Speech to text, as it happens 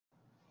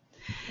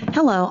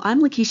Hello,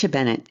 I'm Lakesha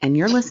Bennett, and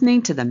you're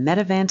listening to the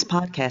Medivance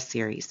podcast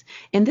series.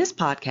 In this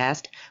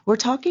podcast, we're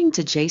talking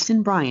to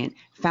Jason Bryant,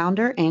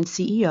 founder and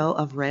CEO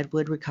of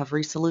Redwood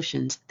Recovery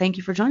Solutions. Thank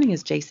you for joining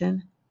us,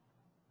 Jason.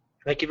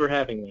 Thank you for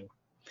having me.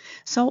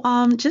 So,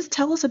 just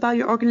tell us about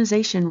your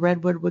organization,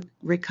 Redwood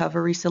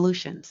Recovery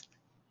Solutions,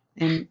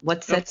 and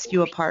what sets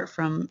you apart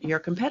from your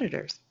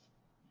competitors.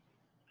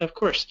 Of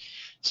course.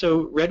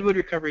 So Redwood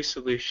Recovery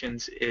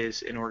Solutions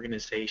is an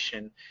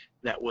organization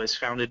that was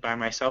founded by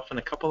myself and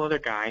a couple other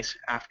guys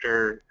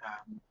after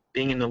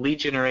being in the lead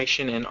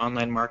generation and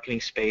online marketing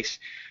space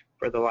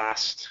for the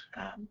last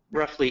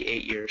roughly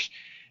 8 years.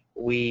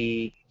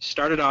 We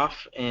started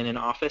off in an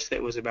office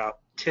that was about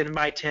 10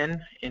 by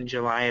 10 in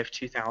July of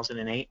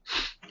 2008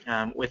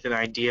 with an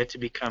idea to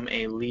become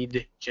a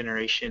lead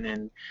generation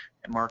and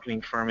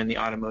marketing firm in the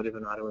automotive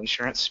and auto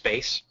insurance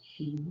space.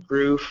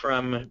 Grew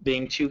from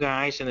being two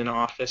guys in an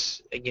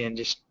office, again,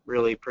 just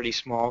really pretty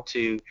small,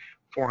 to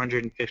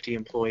 450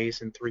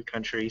 employees in 3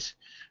 countries.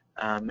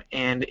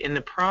 And in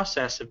the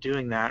process of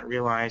doing that,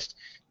 realized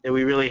that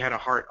we really had a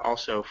heart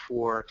also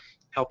for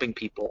helping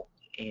people.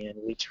 And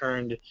we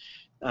turned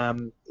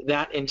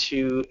that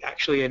into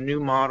actually a new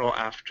model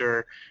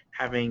after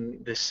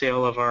having the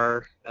sale of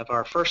our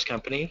first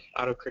company,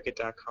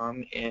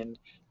 AutoCricket.com, in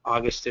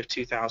August of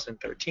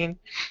 2013.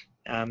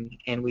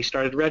 And we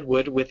started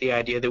Redwood with the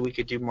idea that we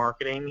could do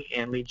marketing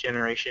and lead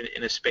generation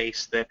in a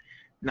space that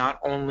not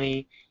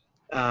only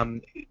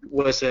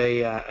was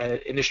an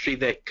industry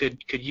that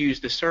could use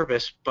the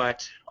service,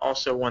 but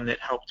also one that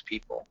helped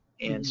people.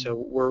 And so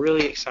we're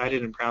really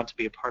excited and proud to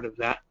be a part of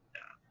that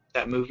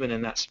movement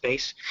in that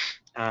space.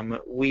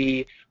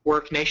 We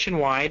work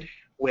nationwide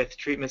with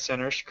treatment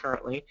centers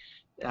currently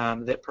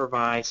that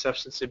provide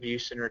substance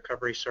abuse and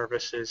recovery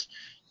services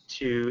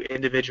to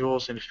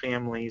individuals and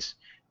families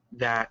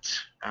that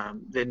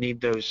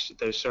need those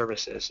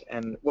services.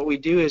 And what we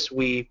do is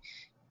we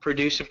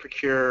produce and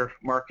procure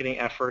marketing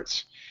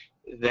efforts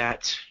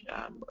that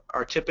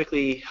are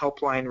typically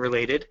helpline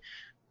related,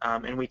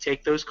 and we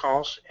take those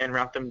calls and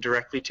route them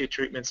directly to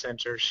treatment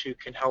centers who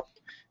can help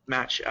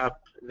match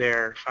up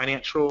their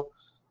financial,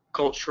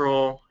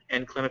 cultural,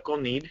 and clinical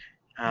need,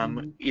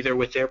 either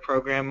with their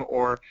program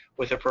or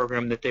with a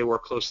program that they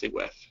work closely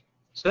with.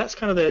 So that's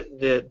kind of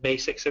the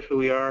basics of who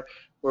we are,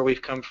 where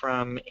we've come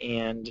from,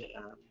 and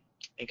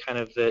kind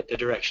of the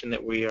direction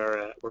that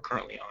we're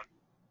currently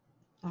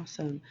on.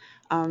 Awesome.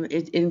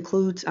 It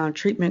includes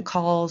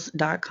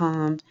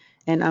treatmentcalls.com,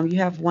 and you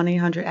have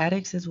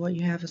 1-800-ADDICTS is what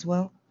you have as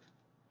well?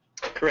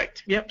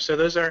 Correct. Yep. So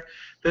those are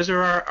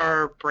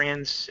our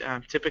brands,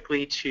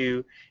 typically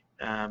to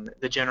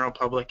the general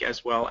public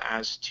as well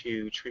as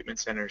to treatment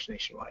centers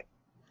nationwide.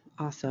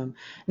 Awesome.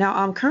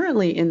 Now,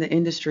 currently in the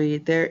industry,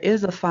 there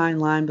is a fine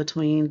line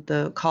between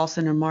the call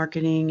center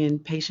marketing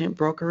and patient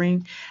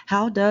brokering.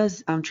 How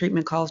does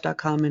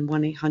treatmentcalls.com and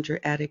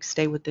 1-800-ADDICTS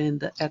stay within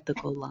the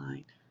ethical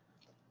line?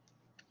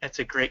 That's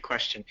a great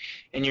question,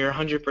 and you're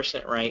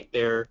 100% right.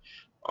 There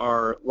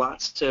are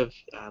lots of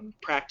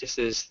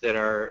practices that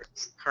are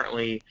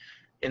currently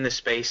in the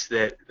space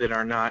that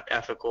are not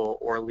ethical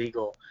or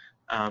legal.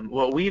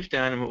 What we've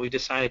done and what we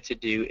decided to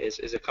do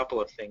is a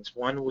couple of things.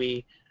 One,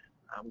 we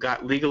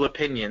got legal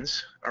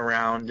opinions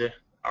around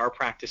our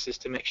practices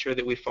to make sure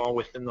that we fall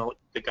within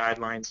the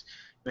guidelines,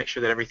 make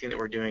sure that everything that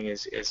we're doing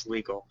is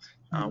legal.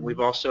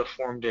 We've also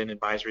formed an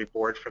advisory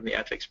board from the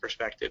ethics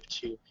perspective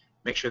to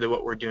make sure that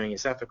what we're doing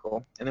is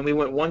ethical. And then we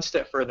went one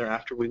step further.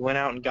 After we went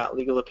out and got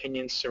legal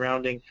opinions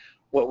surrounding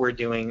what we're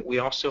doing, we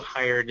also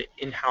hired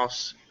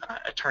in-house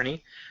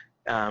attorney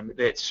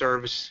that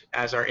serves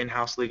as our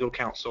in-house legal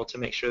counsel to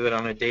make sure that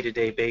on a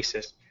day-to-day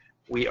basis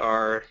we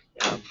are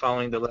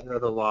following the letter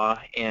of the law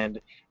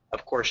and,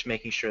 of course,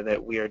 making sure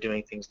that we are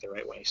doing things the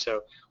right way.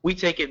 So we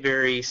take it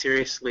very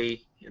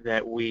seriously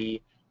that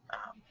we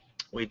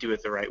do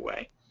it the right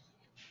way.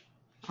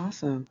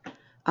 Awesome.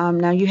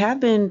 Now, you have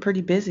been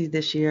pretty busy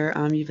this year.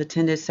 You've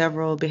attended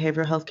several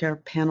behavioral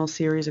healthcare panel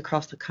series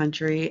across the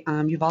country.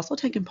 You've also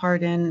taken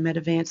part in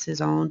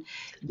Medivance's own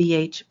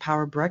BH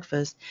Power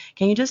Breakfast.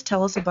 Can you just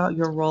tell us about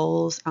your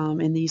roles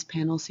in these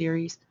panel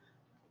series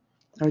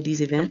or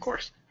these events? Of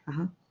course.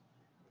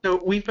 So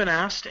we've been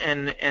asked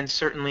and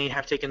certainly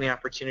have taken the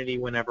opportunity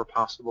whenever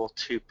possible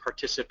to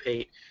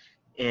participate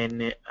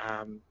in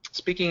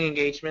speaking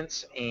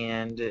engagements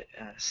and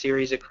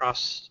series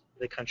across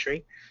the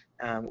country.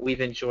 We've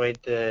enjoyed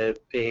the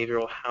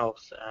behavioral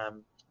health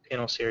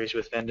panel series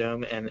with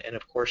Vendome and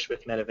of course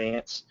with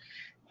Medivance.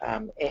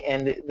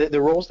 And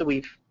the roles that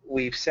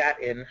we've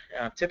sat in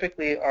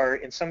typically are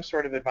in some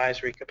sort of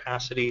advisory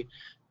capacity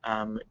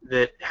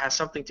that has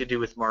something to do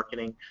with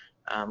marketing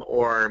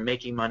or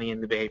making money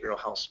in the behavioral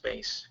health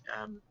space.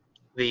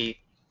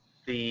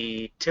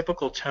 The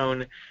typical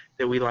tone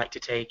that we like to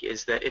take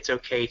is that it's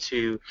okay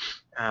to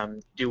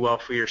do well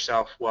for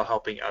yourself while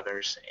helping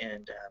others,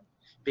 and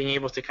being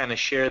able to kind of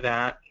share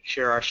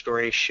our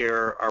story,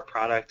 share our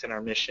product and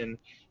our mission,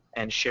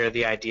 and share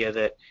the idea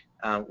that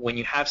when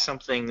you have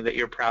something that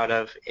you're proud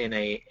of in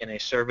a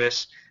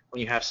service,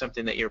 when you have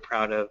something that you're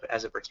proud of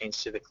as it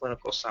pertains to the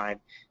clinical side,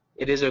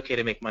 it is okay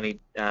to make money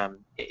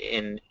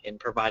in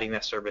providing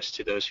that service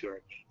to those who are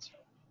in need. So.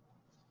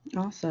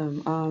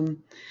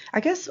 Awesome. I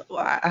guess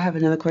I have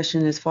another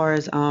question as far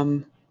as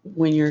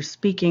when you're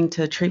speaking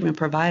to treatment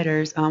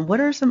providers, what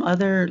are some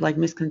other like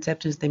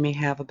misconceptions they may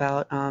have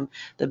about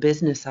the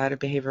business side of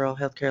behavioral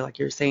healthcare? Like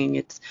you're saying,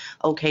 it's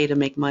okay to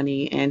make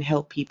money and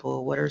help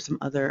people. What are some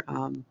other,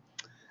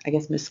 I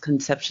guess,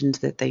 misconceptions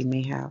that they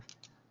may have?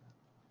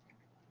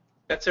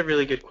 That's a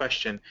really good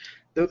question.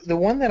 The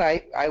one that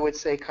I would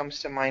say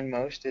comes to mind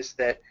most is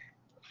that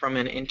from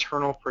an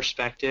internal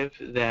perspective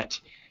that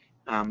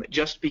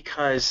just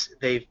because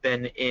they've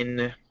been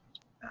in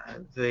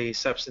the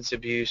substance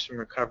abuse and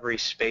recovery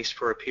space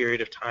for a period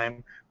of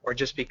time, or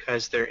just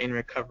because they're in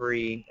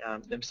recovery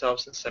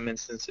themselves in some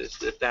instances,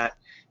 that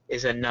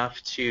is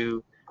enough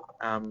to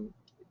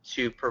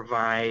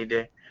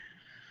provide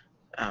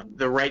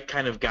the right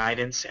kind of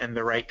guidance and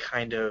the right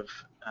kind of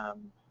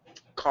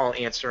call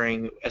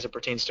answering as it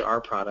pertains to our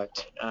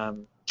product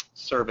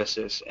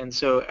services. And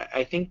so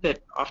I think that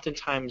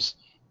oftentimes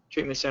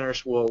treatment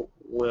centers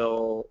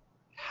will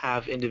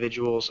have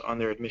individuals on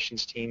their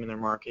admissions team and their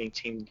marketing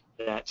team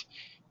that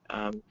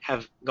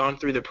have gone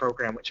through the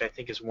program, which I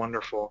think is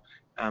wonderful,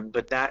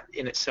 but that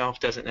in itself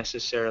doesn't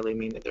necessarily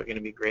mean that they're going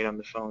to be great on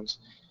the phones.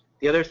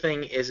 The other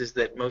thing is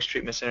that most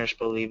treatment centers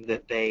believe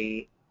that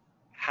they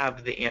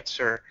have the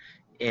answer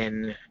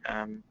in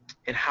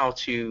how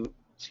to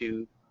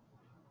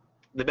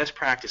the best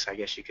practice, I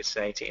guess you could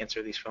say, to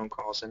answer these phone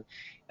calls, and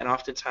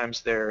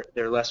oftentimes they're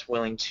less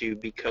willing to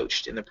be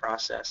coached in the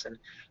process. And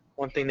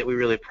one thing that we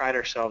really pride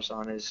ourselves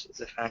on is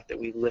the fact that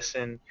we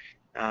listen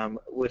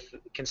with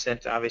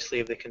consent, obviously,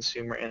 of the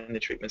consumer and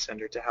the treatment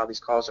center to how these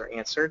calls are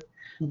answered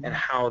Mm-hmm. and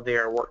how they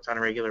are worked on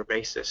a regular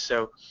basis.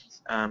 So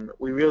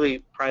we really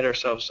pride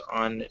ourselves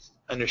on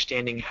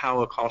understanding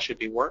how a call should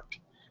be worked.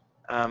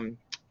 And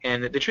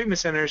the treatment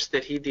centers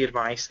that heed the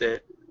advice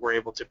that we're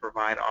able to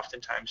provide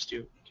oftentimes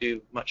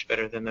do much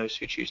better than those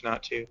who choose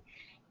not to.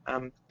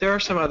 There are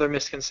some other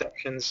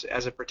misconceptions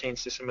as it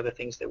pertains to some of the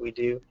things that we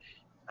do.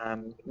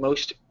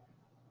 Most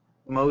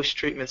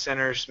treatment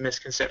centers'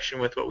 misconception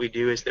with what we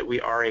do is that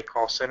we are a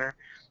call center,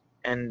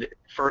 and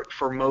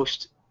for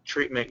most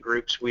treatment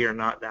groups, we are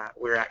not that.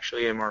 We're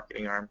actually a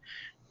marketing arm.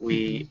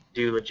 We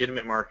do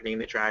legitimate marketing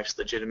that drives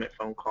legitimate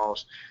phone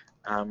calls.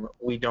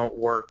 We don't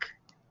work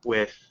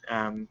with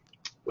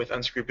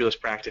unscrupulous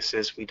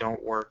practices. We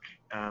don't work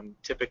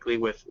typically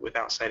with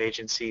outside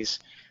agencies.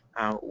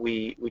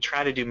 We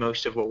try to do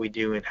most of what we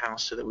do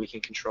in-house so that we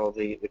can control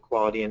the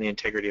quality and the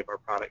integrity of our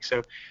product.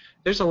 So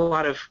there's a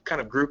lot of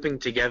kind of grouping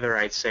together,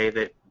 I'd say,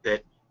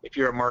 that if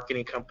you're a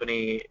marketing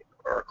company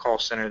or a call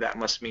center, that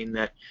must mean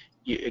that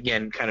you,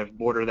 again, kind of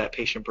border that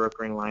patient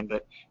brokering line.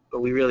 But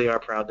we really are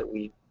proud that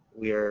we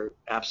are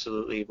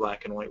absolutely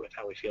black and white with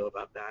how we feel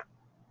about that.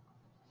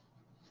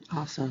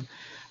 Awesome.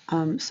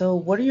 So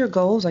what are your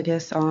goals, I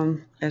guess,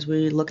 as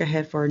we look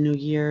ahead for a new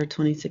year,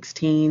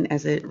 2016,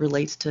 as it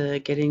relates to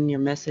getting your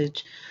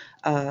message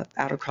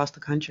out across the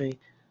country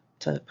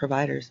to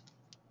providers?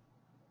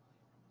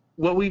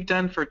 What we've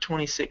done for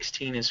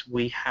 2016 is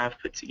we have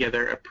put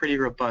together a pretty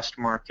robust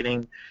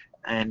marketing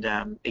and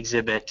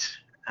exhibit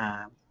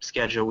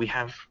schedule. We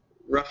have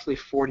roughly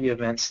 40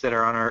 events that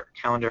are on our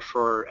calendar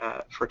for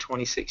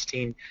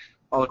 2016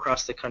 all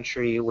across the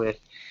country with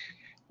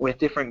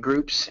different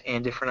groups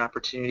and different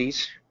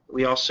opportunities.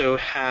 We also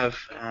have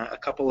a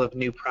couple of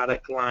new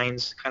product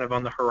lines kind of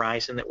on the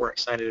horizon that we're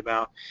excited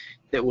about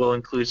that will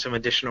include some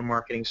additional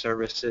marketing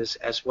services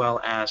as well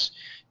as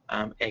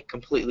a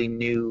completely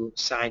new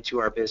side to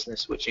our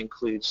business, which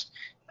includes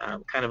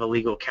kind of a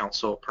legal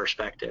counsel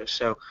perspective.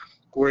 So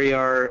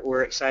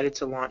we're excited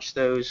to launch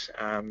those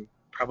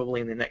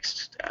probably in the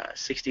next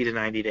 60 to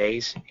 90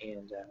 days,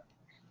 and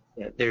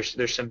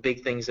there's some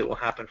big things that will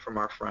happen from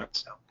our front.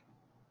 So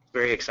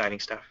very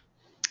exciting stuff.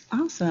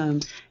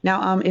 Awesome.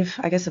 Now, if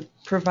I guess a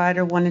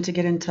provider wanted to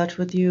get in touch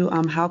with you,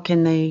 how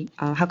can they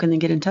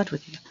get in touch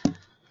with you?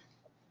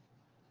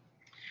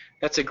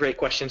 That's a great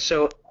question.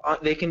 So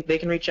they can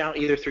reach out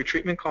either through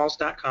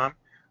treatmentcalls.com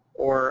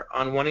or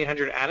on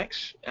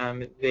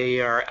 1-800-ADDICTS.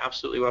 They are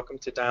absolutely welcome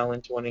to dial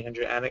into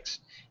 1-800-ADDICTS,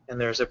 and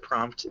there's a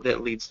prompt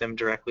that leads them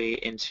directly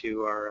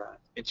into our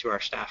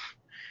staff.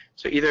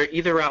 So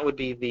either route would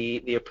be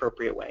the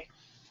appropriate way.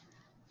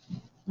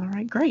 All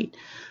right, great.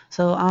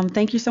 So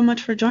thank you so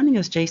much for joining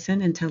us,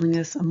 Jason, and telling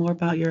us more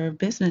about your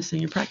business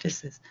and your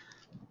practices.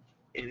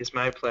 It is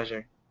my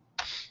pleasure.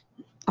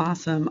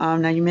 Awesome.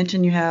 Now you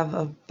mentioned you have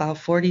about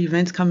 40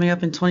 events coming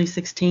up in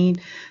 2016.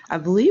 I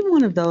believe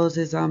one of those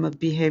is a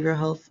behavioral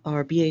health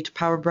or BH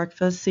Power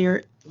Breakfast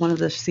series, one of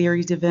the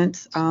series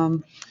events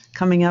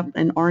coming up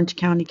in Orange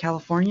County,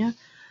 California.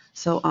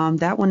 So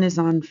that one is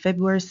on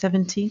February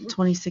 17th,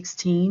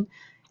 2016,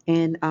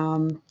 and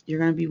you're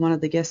going to be one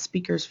of the guest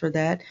speakers for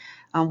that.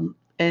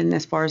 And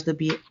as far as the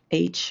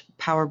BH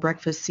Power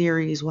Breakfast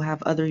series, we'll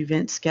have other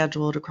events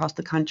scheduled across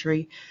the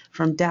country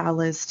from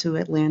Dallas to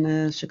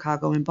Atlanta,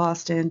 Chicago, and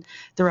Boston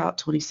throughout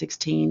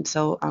 2016.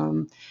 So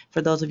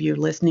for those of you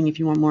listening, if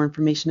you want more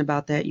information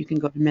about that, you can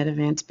go to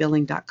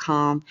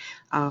medivancebilling.com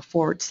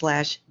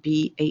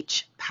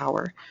 /BH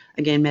Power.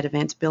 Again,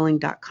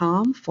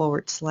 medivancebilling.com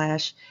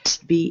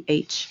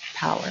 /BH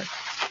Power.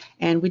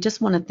 And we just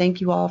want to thank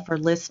you all for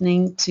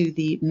listening to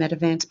the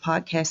Medivance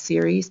podcast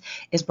series.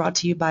 It's brought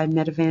to you by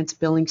Medivance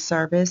Billing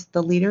Service,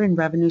 the leader in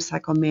revenue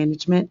cycle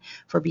management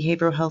for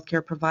behavioral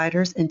healthcare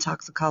providers and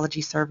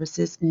toxicology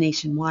services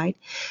nationwide.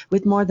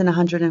 With more than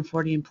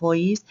 140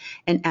 employees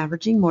and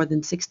averaging more than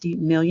 $60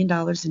 million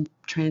in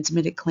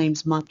transmitted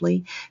claims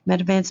monthly,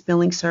 Medivance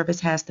Billing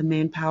Service has the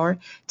manpower,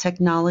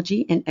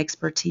 technology, and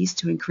expertise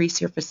to increase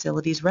your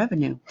facility's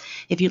revenue.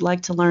 If you'd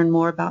like to learn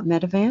more about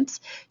Medivance,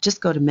 just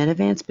go to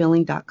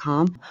medivancebilling.com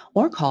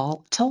or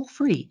call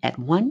toll-free at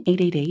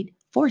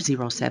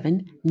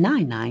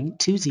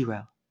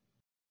 1-888-407-9920.